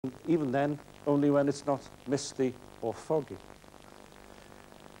even then, only when it's not misty or foggy.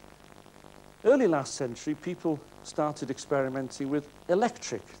 Early last century, people started experimenting with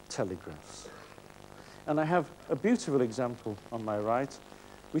electric telegraphs. And I have a beautiful example on my right,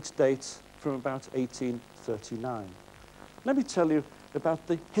 which dates from about 1839. Let me tell you about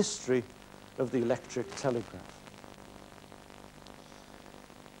the history of the electric telegraph.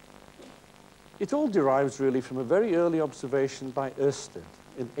 It all derives really from a very early observation by Ørsted.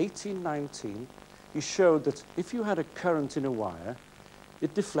 In 1819, he showed that if you had a current in a wire,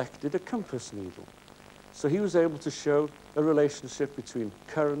 it deflected a compass needle. So he was able to show a relationship between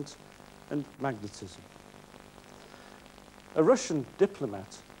current and magnetism. A Russian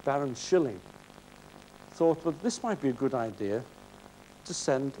diplomat, Baron Schilling, thought, well, this might be a good idea to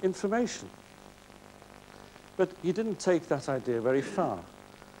send information. But he didn't take that idea very far.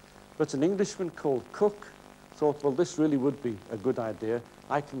 But an Englishman called Cook thought, well, this really would be a good idea.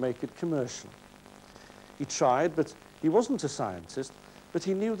 I can make it commercial. He tried, but he wasn't a scientist, but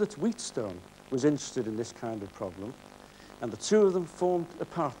he knew that Wheatstone was interested in this kind of problem, and the two of them formed a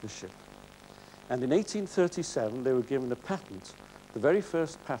partnership. And in 1837, they were given a patent, the very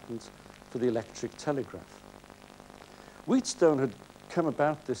first patent for the electric telegraph. Wheatstone had come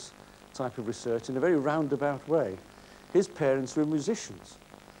about this type of research in a very roundabout way. His parents were musicians,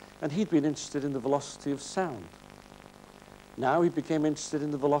 and he'd been interested in the velocity of sound. Now he became interested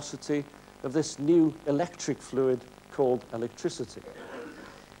in the velocity of this new electric fluid called electricity.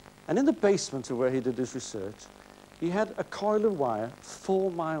 And in the basement of where he did his research, he had a coil of wire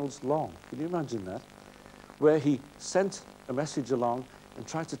 4 miles long. Can you imagine that? Where he sent a message along and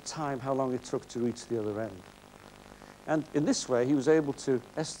tried to time how long it took to reach the other end. And in this way, he was able to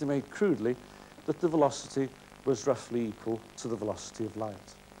estimate crudely that the velocity was roughly equal to the velocity of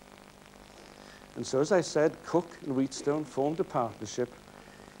light. And so, as I said, Cook and Wheatstone formed a partnership,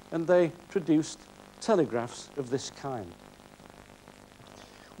 and they produced telegraphs of this kind.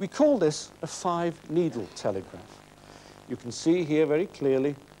 We call this a 5-needle telegraph. You can see here very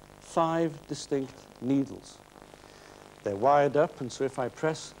clearly 5 distinct needles. They're wired up, and so if I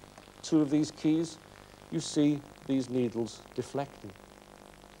press 2 of these keys, you see these needles deflecting.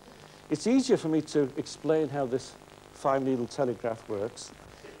 It's easier for me to explain how this 5-needle telegraph works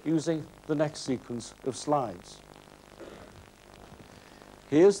using the next sequence of slides.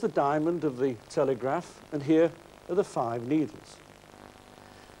 Here's the diamond of the telegraph, and here are the 5 needles.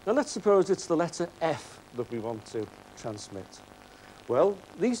 Now let's suppose it's the letter F that we want to transmit. Well,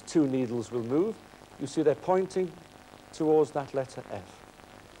 these 2 needles will move. You see they're pointing towards that letter F.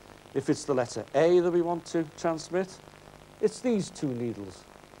 If it's the letter A that we want to transmit, it's these 2 needles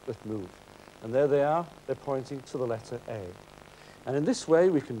that move. And there they are, they're pointing to the letter A. And in this way,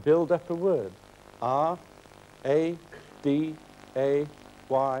 we can build up a word. R, A, D, A,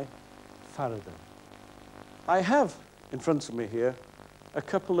 Y, Faraday. I have in front of me here a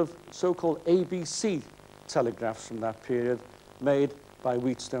couple of so-called ABC telegraphs from that period made by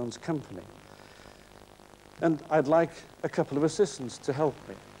Wheatstone's company. And I'd like a couple of assistants to help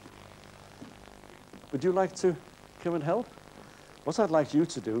me. Would you like to come and help? What I'd like you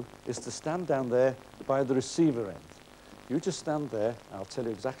to do is to stand down there by the receiver end. You just stand there, I'll tell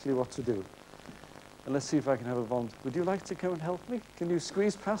you exactly what to do. And let's see if I can have a bond. Would you like to come and help me? Can you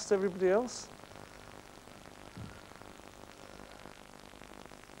squeeze past everybody else?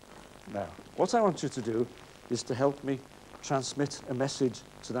 Now, what I want you to do is to help me transmit a message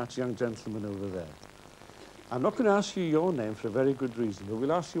to that young gentleman over there. I'm not going to ask you your name for a very good reason, but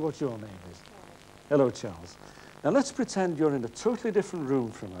we'll ask you what your name is. Hello, Charles. Now, let's pretend you're in a totally different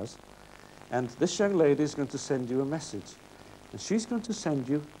room from us, and this young lady is going to send you a message. And she's going to send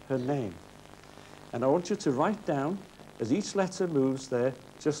you her name. And I want you to write down, as each letter moves there,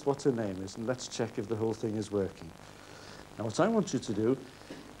 just what her name is. And let's check if the whole thing is working. Now, what I want you to do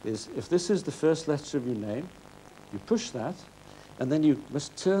is, if this is the first letter of your name, you push that, and then you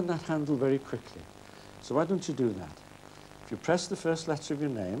must turn that handle very quickly. So why don't you do that? If you press the first letter of your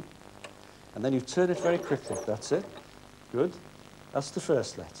name, and then you turn it very quickly. That's it. Good. That's the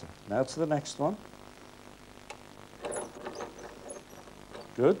first letter. Now to the next one.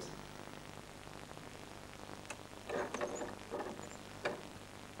 Good.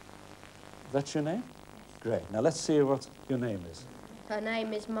 That's your name? Great. Now let's see what your name is. Her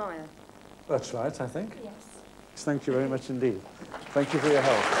name is Maya. That's right, I think. Yes. Thank you very much indeed. Thank you for your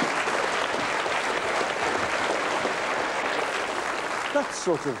help. That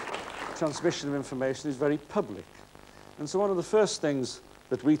sort of transmission of information is very public. And so one of the first things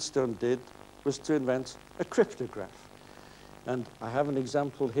that Wheatstone did was to invent a cryptograph. And I have an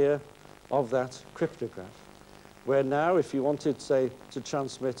example here of that cryptograph. where now if you wanted, say, to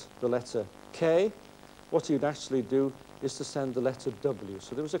transmit the letter K, what you'd actually do is to send the letter W.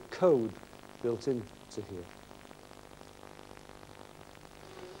 So there was a code built into here.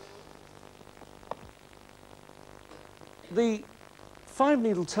 The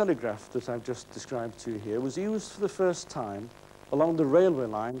 5-needle telegraph that I've just described to you here was used for the first time along the railway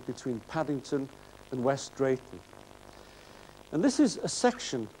line between Paddington and West Drayton. And this is a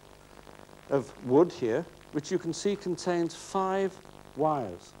section of wood here, which you can see contains 5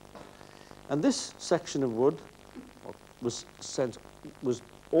 wires. And this section of wood was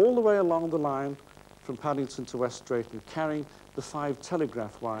all the way along the line from Paddington to West Drayton, carrying the 5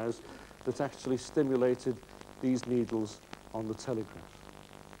 telegraph wires that actually stimulated these needles on the telegraph.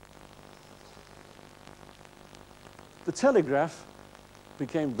 The telegraph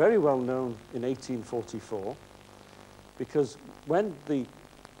became very well known in 1844 because when the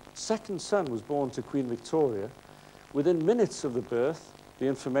second son was born to Queen Victoria, within minutes of the birth, the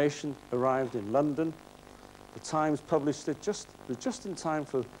information arrived in London. The Times published it just in time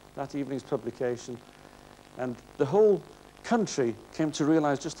for that evening's publication, and the whole country came to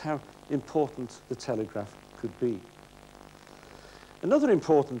realize just how important the telegraph could be. Another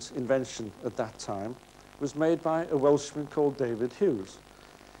important invention at that time was made by a Welshman called David Hughes.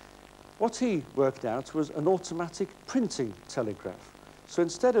 What he worked out was an automatic printing telegraph. So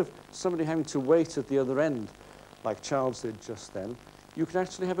instead of somebody having to wait at the other end, like Charles did just then, you can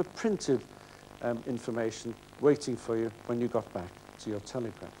actually have a printed information waiting for you when you got back to your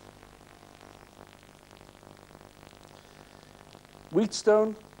telegraph.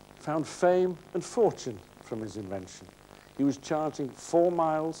 Wheatstone found fame and fortune from his invention. He was charging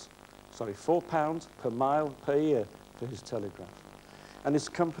 £4 per mile per year for his telegraph. And his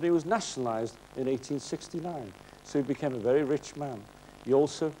company was nationalised in 1869, so he became a very rich man. He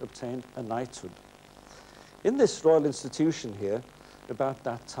also obtained a knighthood. In this Royal Institution here, about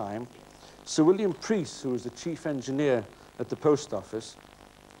that time, Sir William Preece, who was the chief engineer at the post office,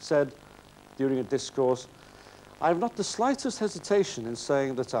 said during a discourse, "I have not the slightest hesitation in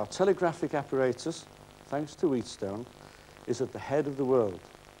saying that our telegraphic apparatus, thanks to Wheatstone, is at the head of the world.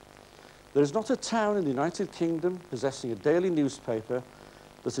 There is not a town in the United Kingdom possessing a daily newspaper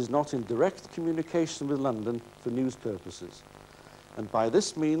that is not in direct communication with London for news purposes. And by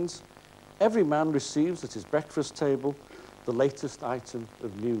this means, every man receives at his breakfast table the latest item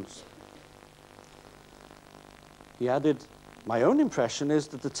of news." He added, "My own impression is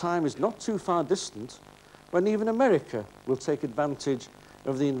that the time is not too far distant when even America will take advantage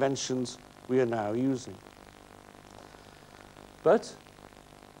of the inventions we are now using." But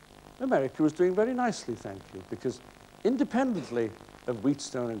America was doing very nicely, thank you, because independently of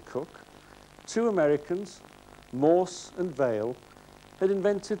Wheatstone and Cook, 2 Americans, Morse and Vail, had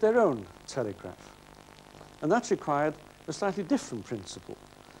invented their own telegraph. And that required a slightly different principle.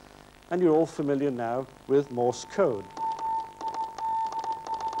 And you're all familiar now with Morse code,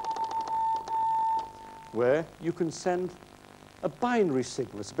 where you can send a binary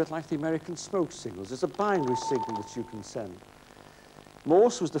signal. It's a bit like the American smoke signals. It's a binary signal that you can send.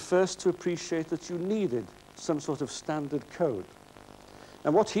 Morse was the first to appreciate that you needed some sort of standard code.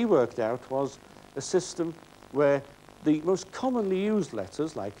 And what he worked out was a system where the most commonly used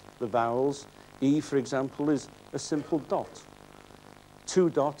letters, like the vowels, E, for example, is a simple dot. 2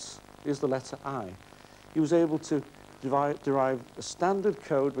 dots is the letter I. He was able to derive a standard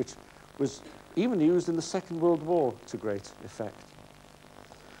code which was even used in the Second World War to great effect.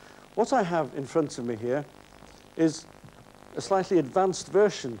 What I have in front of me here is a slightly advanced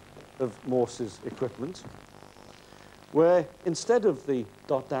version of Morse's equipment, where instead of the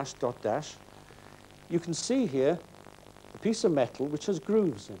dot dash, you can see here a piece of metal which has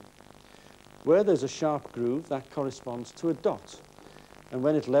grooves in. Where there's a sharp groove, that corresponds to a dot. And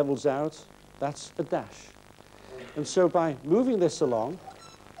when it levels out, that's a dash. And so by moving this along,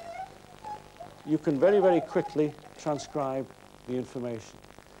 you can very, very quickly transcribe the information.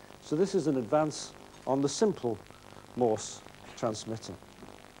 So this is an advance on the simple Morse transmitter.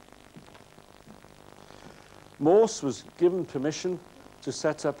 Morse was given permission to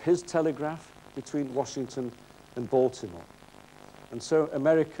set up his telegraph between Washington and Baltimore. And so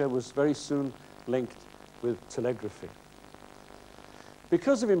America was very soon linked with telegraphy.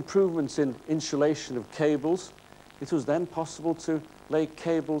 Because of improvements in insulation of cables, it was then possible to lay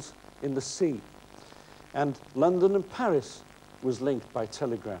cables in the sea. And London and Paris was linked by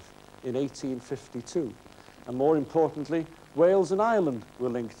telegraph in 1852. And more importantly, Wales and Ireland were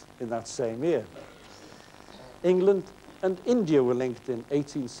linked in that same year. England and India were linked in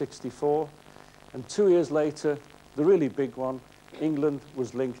 1864. And 2 years later, the really big one, England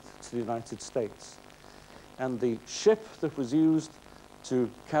was linked to the United States. And the ship that was used to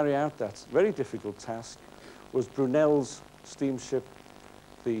carry out that very difficult task was Brunel's steamship,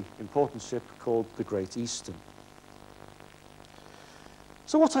 the important ship called the Great Eastern.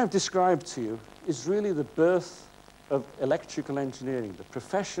 So what I've described to you is really the birth of electrical engineering. The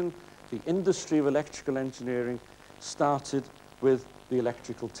profession, the industry of electrical engineering started with the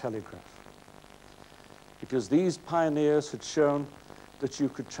electrical telegraph. Because these pioneers had shown that you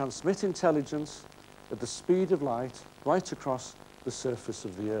could transmit intelligence at the speed of light right across the surface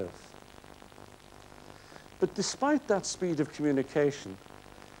of the Earth. But despite that speed of communication,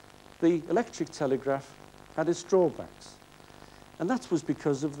 the electric telegraph had its drawbacks. And that was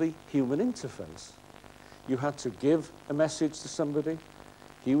because of the human interface. You had to give a message to somebody,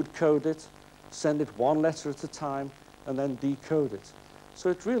 he would code it, send it one letter at a time, and then decode it. So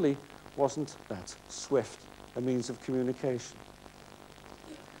it really wasn't that swift a means of communication.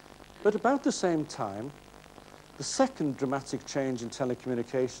 But about the same time, the second dramatic change in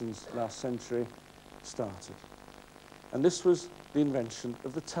telecommunications last century started. And this was the invention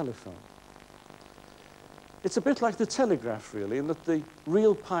of the telephone. It's a bit like the telegraph, really, in that the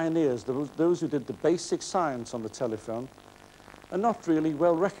real pioneers, those who did the basic science on the telephone, are not really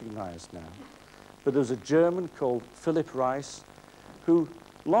well recognized now. But there was a German called Philipp Reis who,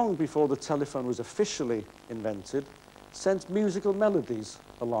 long before the telephone was officially invented, sent musical melodies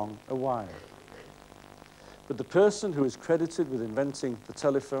along a wire. But the person who is credited with inventing the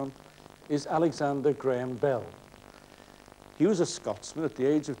telephone is Alexander Graham Bell. He was a Scotsman. At the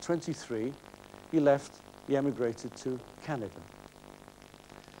age of 23, he emigrated to Canada.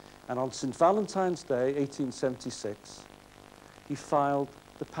 And on St. Valentine's Day, 1876, he filed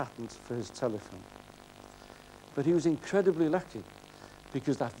the patent for his telephone. But he was incredibly lucky,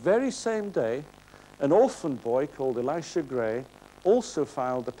 because that very same day, an orphan boy called Elisha Gray also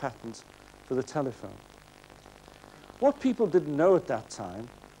filed the patent for the telephone. What people didn't know at that time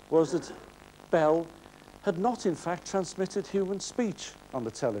was that Bell had not, in fact, transmitted human speech on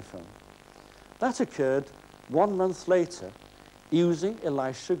the telephone. That occurred 1 month later using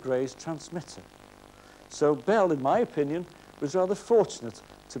Elisha Gray's transmitter. So Bell, in my opinion, was rather fortunate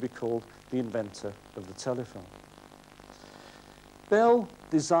to be called the inventor of the telephone. Bell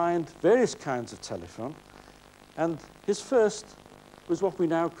designed various kinds of telephone, and his first was what we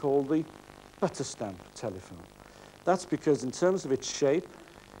now call the butter stamp telephone. That's because in terms of its shape,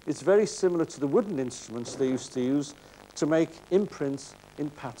 it's very similar to the wooden instruments they used to use to make imprints in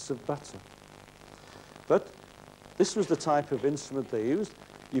pats of butter. But this was the type of instrument they used.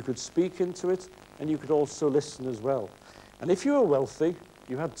 You could speak into it, and you could also listen as well. And if you were wealthy,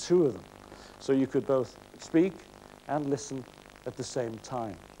 you had two of them. So you could both speak and listen at the same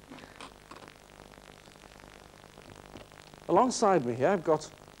time. Alongside me here, I've got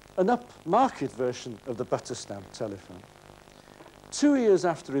an upmarket version of the butter stamp telephone. 2 years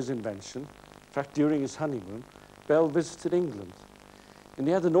after his invention, in fact, during his honeymoon, Bell visited England. And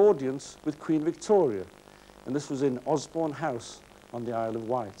he had an audience with Queen Victoria. And this was in Osborne House on the Isle of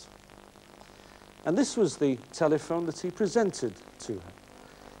Wight. And this was the telephone that he presented to her.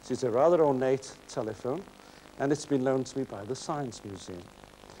 It's a rather ornate telephone, and it's been loaned to me by the Science Museum.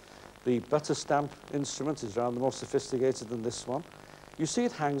 The butter stamp instrument is rather more sophisticated than this one. You see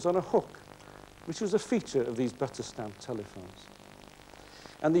it hangs on a hook, which was a feature of these butter stamp telephones.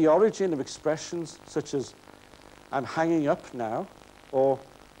 And the origin of expressions such as, "I'm hanging up now," or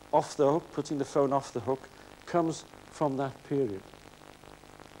 "off the hook," putting the phone off the hook, comes from that period.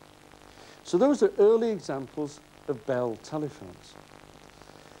 So those are early examples of Bell telephones.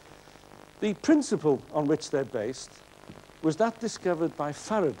 The principle on which they're based was that discovered by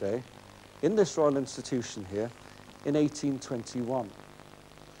Faraday in this Royal Institution here in 1821.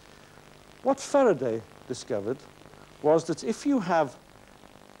 What Faraday discovered was that if you have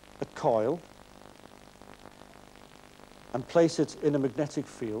a coil and place it in a magnetic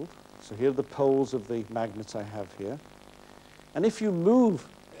field, so here are the poles of the magnet I have here, and if you move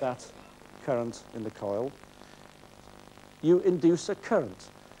that current in the coil, you induce a current.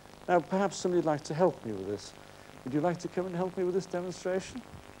 Now, perhaps somebody would like to help me with this. Would you like to come and help me with this demonstration?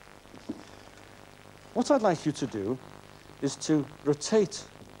 What I'd like you to do is to rotate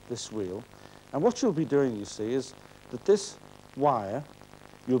this wheel. And what you'll be doing, you see, is that this wire,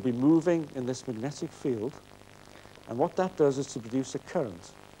 you'll be moving in this magnetic field. And what that does is to produce a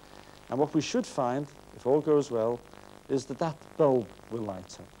current. And what we should find, if all goes well, is that that bulb will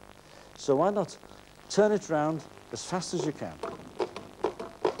light up. So why not turn it round as fast as you can.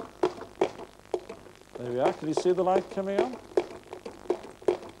 There we are. Can you see the light coming on?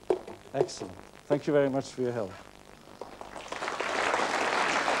 Excellent. Thank you very much for your help.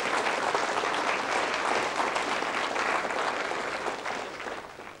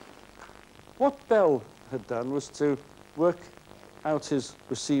 What Bell had done was to work out his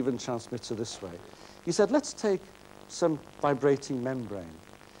receiver and transmitter this way. He said, let's take some vibrating membrane.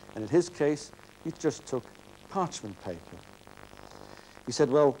 And in his case, he just took parchment paper. He said,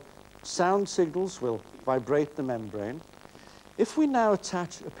 well, sound signals will vibrate the membrane. If we now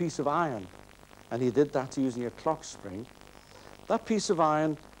attach a piece of iron, and he did that using a clock spring, that piece of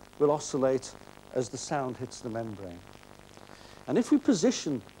iron will oscillate as the sound hits the membrane. And if we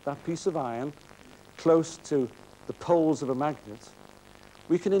position that piece of iron close to the poles of a magnet,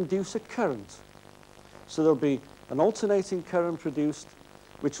 we can induce a current. So there'll be an alternating current produced,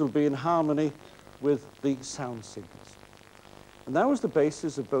 which will be in harmony with the sound signals. And that was the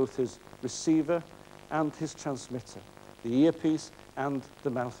basis of both his receiver and his transmitter, the earpiece and the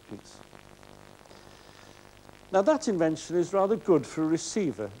mouthpiece. Now that invention is rather good for a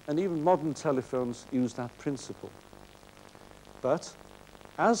receiver, and even modern telephones use that principle. But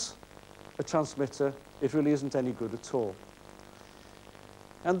as a transmitter, it really isn't any good at all.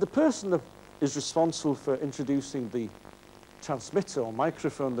 And the person that is responsible for introducing the transmitter or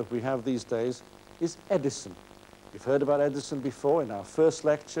microphone that we have these days is Edison. You've heard about Edison before. In our first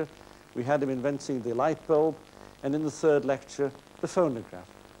lecture, we had him inventing the light bulb, and in the third lecture, the phonograph.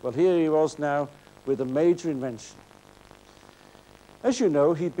 Well, here he was now with a major invention. As you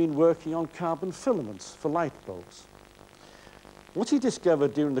know, he'd been working on carbon filaments for light bulbs. What he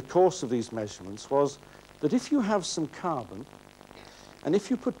discovered during the course of these measurements was that if you have some carbon, and if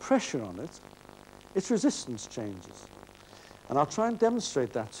you put pressure on it, its resistance changes. And I'll try and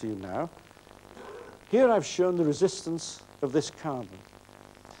demonstrate that to you now. Here I've shown the resistance of this carbon.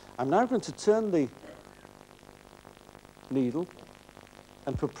 I'm now going to turn the needle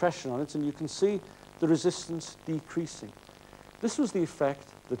and put pressure on it, and you can see the resistance decreasing. This was the effect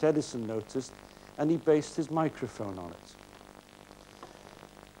that Edison noticed, and he based his microphone on it.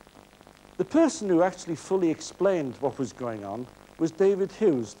 The person who actually fully explained what was going on was David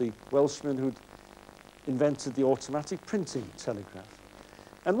Hughes, the Welshman who'd invented the automatic printing telegraph.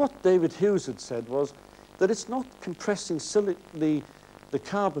 And what David Hughes had said was that it's not compressing the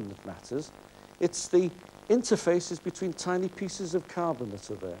carbon that matters, it's the interfaces between tiny pieces of carbon that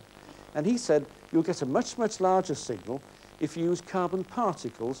are there. And he said you'll get a much, much larger signal if you use carbon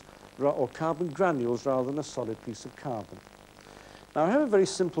particles or carbon granules rather than a solid piece of carbon. Now, I have a very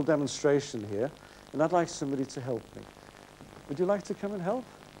simple demonstration here, and I'd like somebody to help me. Would you like to come and help?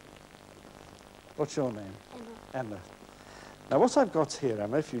 What's your name? Emma. Now, what I've got here,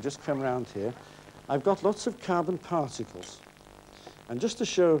 Emma, if you just come around here, I've got lots of carbon particles. And just to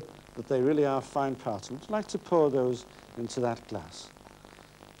show that they really are fine particles, I'd like to pour those into that glass.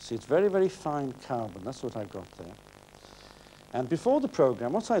 See, it's very, very fine carbon. That's what I've got there. And before the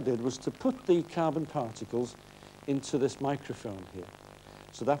program, what I did was to put the carbon particles into this microphone here.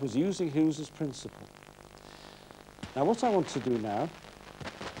 So that was using Hughes's principle. Now, what I want to do now,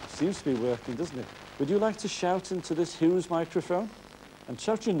 seems to be working, doesn't it? Would you like to shout into this Hughes microphone? And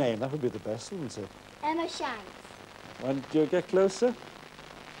shout your name, that would be the best, wouldn't it? Emma Shanks. And do you get closer?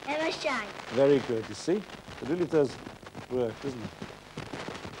 Emma Shanks. Very good, you see? It really does work, doesn't it?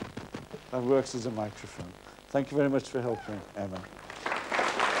 That works as a microphone. Thank you very much for helping, Emma.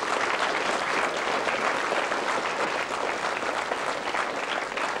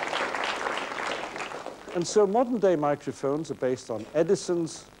 And so modern-day microphones are based on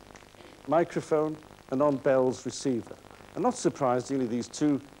Edison's microphone and on Bell's receiver. And not surprisingly, these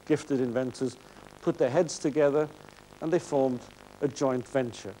two gifted inventors put their heads together and they formed a joint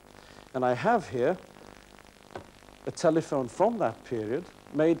venture. And I have here a telephone from that period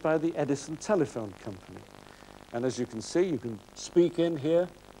made by the Edison Telephone Company. And as you can see, you can speak in here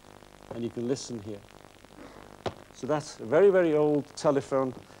and you can listen here. So that's a very, very old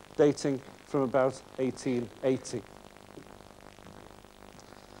telephone dating from about 1880.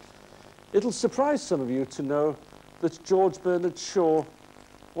 It'll surprise some of you to know that George Bernard Shaw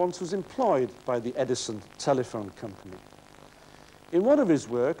once was employed by the Edison Telephone Company. In one of his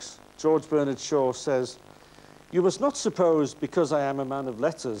works, George Bernard Shaw says, "You must not suppose, because I am a man of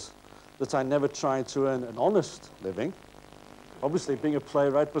letters, that I never tried to earn an honest living." Obviously, being a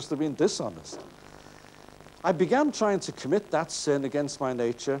playwright must have been dishonest. "I began trying to commit that sin against my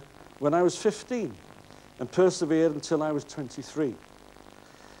nature when I was 15 and persevered until I was 23.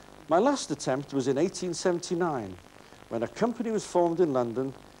 My last attempt was in 1879, when a company was formed in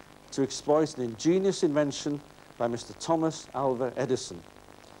London to exploit an ingenious invention by Mr. Thomas Alva Edison.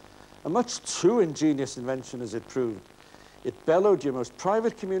 A much too ingenious invention as it proved. It bellowed your most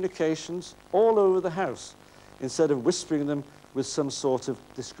private communications all over the house, instead of whispering them with some sort of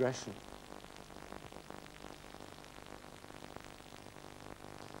discretion.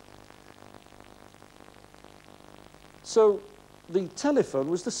 So the telephone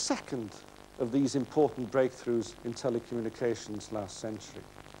was the second of these important breakthroughs in telecommunications last century.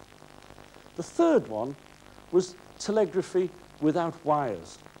 The third one was telegraphy without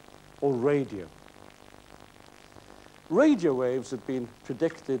wires, or radio. Radio waves had been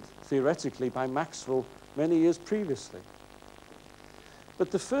predicted theoretically by Maxwell many years previously. But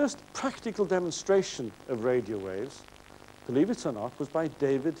the first practical demonstration of radio waves, believe it or not, was by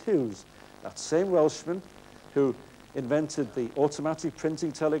David Hughes, that same Welshman who invented the automatic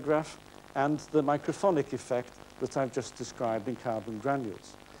printing telegraph and the microphonic effect that I've just described in carbon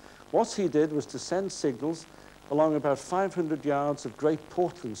granules. What he did was to send signals along about 500 yards of Great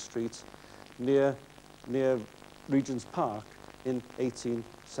Portland Street near Regent's Park in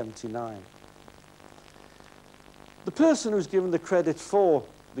 1879. The person who's given the credit for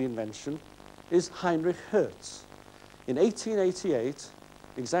the invention is Heinrich Hertz. In 1888,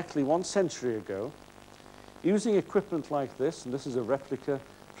 exactly 1 century ago, using equipment like this, and this is a replica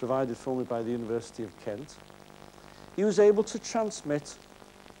provided for me by the University of Kent, he was able to transmit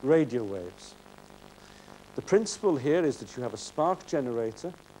radio waves. The principle here is that you have a spark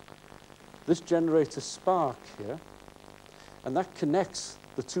generator. This generates a spark here, and that connects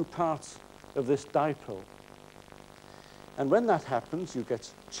the two parts of this dipole. And when that happens, you get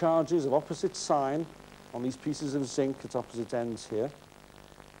charges of opposite sign on these pieces of zinc at opposite ends here,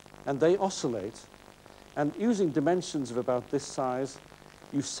 and they oscillate. And using dimensions of about this size,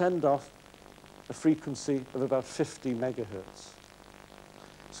 you send off a frequency of about 50 megahertz.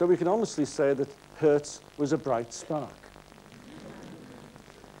 So we can honestly say that Hertz was a bright spark.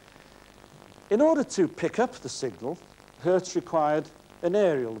 In order to pick up the signal, Hertz required an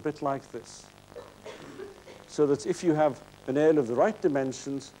aerial, a bit like this, so that if you have an aerial of the right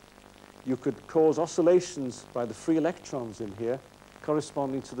dimensions, you could cause oscillations by the free electrons in here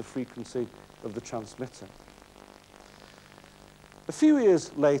corresponding to the frequency of the transmitter. A few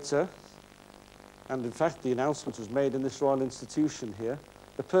years later, and in fact the announcement was made in this Royal Institution here,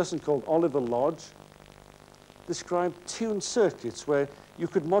 a person called Oliver Lodge described tuned circuits where you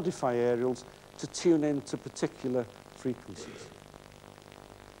could modify aerials to tune in to particular frequencies.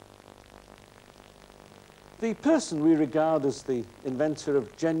 The person we regard as the inventor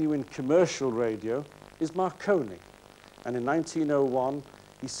of genuine commercial radio is Marconi, and in 1901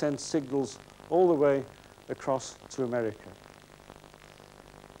 he sent signals all the way across to America.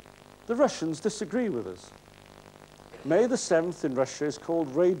 The Russians disagree with us. May the 7th in Russia is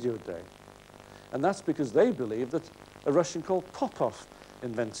called Radio Day, and that's because they believe that a Russian called Popov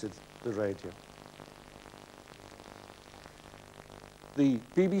invented the radio. The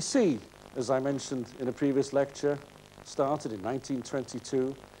BBC, as I mentioned in a previous lecture, started in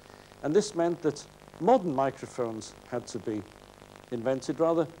 1922, and this meant that modern microphones had to be invented,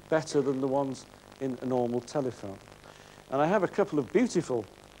 rather better than the ones in a normal telephone. And I have a couple of beautiful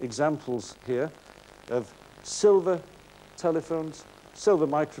examples here of silver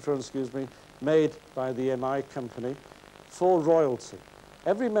microphones, excuse me, made by the MI company for royalty.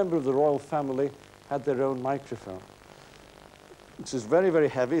 Every member of the royal family had their own microphone. Which is very, very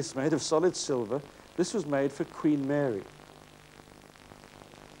heavy. It's made of solid silver. This was made for Queen Mary.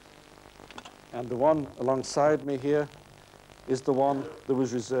 And the one alongside me here is the one that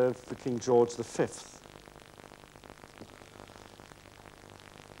was reserved for King George V.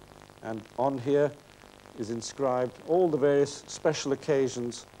 And on here is inscribed all the various special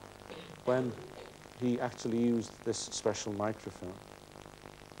occasions when he actually used this special microphone.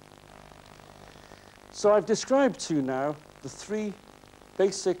 So I've described to you now the three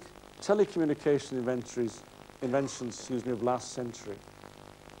basic telecommunication inventions of last century.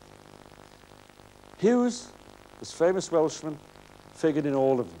 Hughes, this famous Welshman, figured in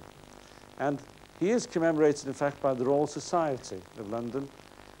all of them. And he is commemorated, in fact, by the Royal Society of London.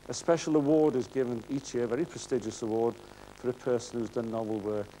 A special award is given each year, a very prestigious award, for a person who's done novel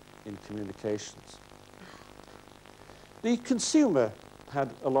work in communications. The consumer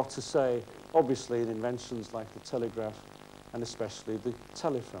had a lot to say, obviously, in inventions like the telegraph and especially the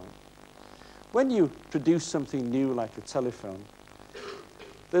telephone. When you produce something new like a telephone,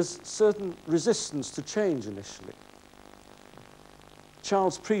 there's certain resistance to change initially.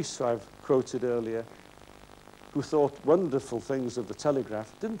 Charles Priest, who I've quoted earlier, who thought wonderful things of the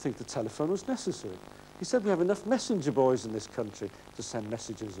telegraph, didn't think the telephone was necessary. He said, we have enough messenger boys in this country to send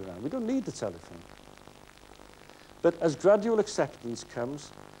messages around. We don't need the telephone. But as gradual acceptance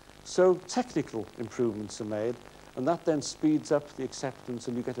comes, so technical improvements are made, and that then speeds up the acceptance,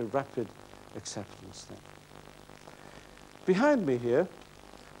 and you get a rapid acceptance then. Behind me here,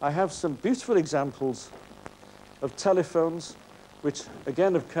 I have some beautiful examples of telephones, which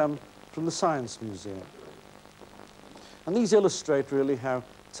again have come from the Science Museum. And these illustrate really how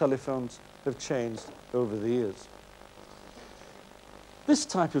telephones have changed over the years. This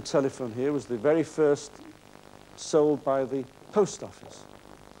type of telephone here was the very first sold by the post office.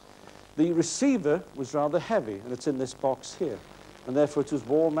 The receiver was rather heavy, and it's in this box here, and therefore it was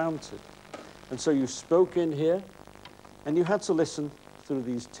wall-mounted. And so you spoke in here, and you had to listen through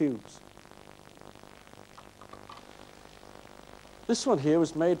these tubes. This one here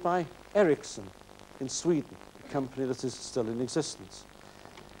was made by Ericsson in Sweden, a company that is still in existence.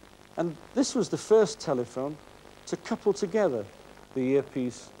 And this was the first telephone to couple together the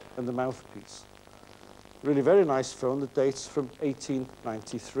earpiece and the mouthpiece. Really very nice phone that dates from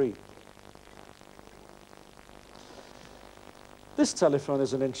 1893. This telephone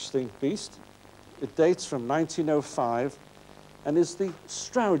is an interesting beast. It dates from 1905 and is the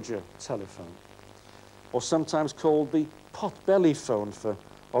Strowger telephone, or sometimes called the pot-belly phone for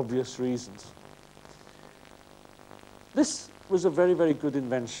obvious reasons. This was a very, very good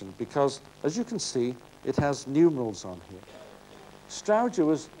invention because, as you can see, it has numerals on here. Strowger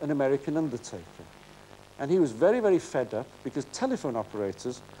was an American undertaker, and he was very, very fed up because telephone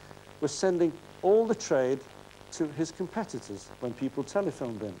operators were sending all the trade to his competitors when people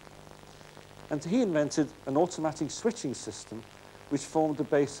telephoned in. And he invented an automatic switching system which formed the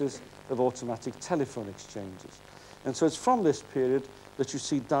basis of automatic telephone exchanges. And so it's from this period that you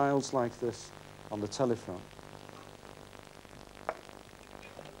see dials like this on the telephone.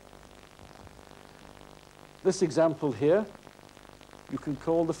 This example here, you can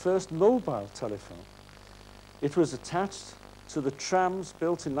call the first mobile telephone. It was attached to the trams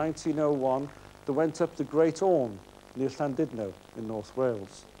built in 1901 that went up the Great Orme near Llandudno in North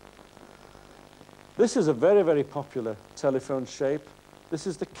Wales. This is a very, very popular telephone shape. This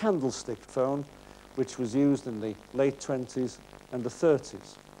is the candlestick phone, which was used in the late 20s and the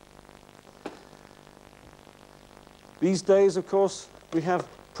 30s. These days, of course, we have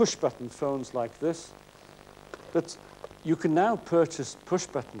push-button phones like this, but you can now purchase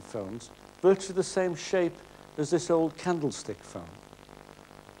push-button phones virtually the same shape as this old candlestick phone.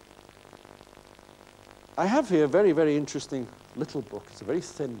 I have here a very, very interesting little book. It's a very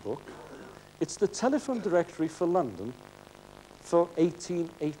thin book. It's the telephone directory for London for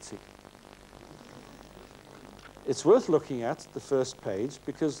 1880. It's worth looking at, the first page,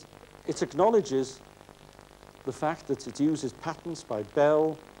 because it acknowledges the fact that it uses patents by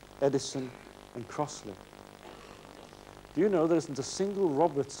Bell, Edison, and Crossley. Do you know there isn't a single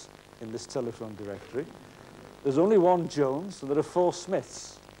Roberts in this telephone directory? There's only one Jones, and there are 4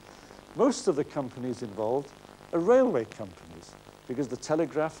 Smiths. Most of the companies involved are railway companies, because the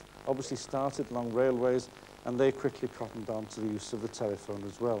telegraph obviously started along railways, and they quickly cottoned on to the use of the telephone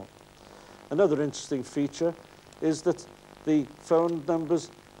as well. Another interesting feature is that the phone numbers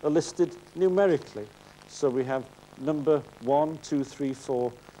are listed numerically. So we have number 1, 2, 3,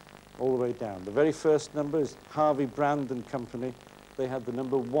 4, all the way down. The very first number is Harvey Brand and Company. They had the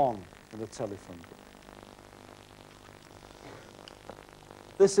number 1 in the telephone book.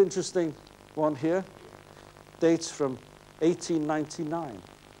 This interesting one here dates from 1899.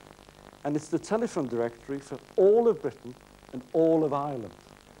 And it's the telephone directory for all of Britain and all of Ireland,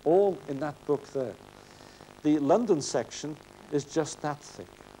 all in that book there. The London section is just that thick.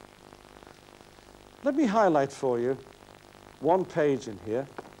 Let me highlight for you one page in here.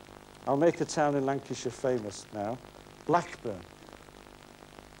 I'll make a town in Lancashire famous now, Blackburn.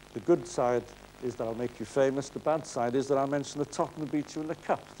 The good side is that I'll make you famous. The bad side is that I'll mention the Tottenham beat you in the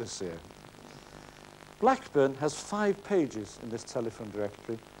cup this year. Blackburn has 5 pages in this telephone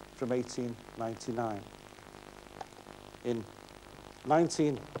directory from 1899. In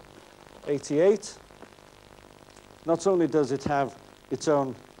 1988, not only does it have its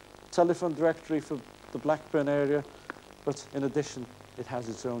own telephone directory for the Blackburn area, but in addition, it has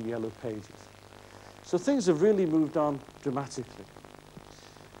its own yellow pages. So things have really moved on dramatically.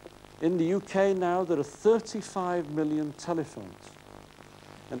 In the UK now, there are 35 million telephones,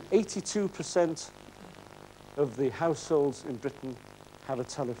 and 82% of the households in Britain have a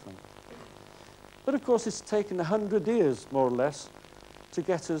telephone. But of course, it's taken 100 years, more or less, to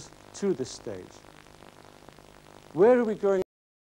get us to this stage. Where are we going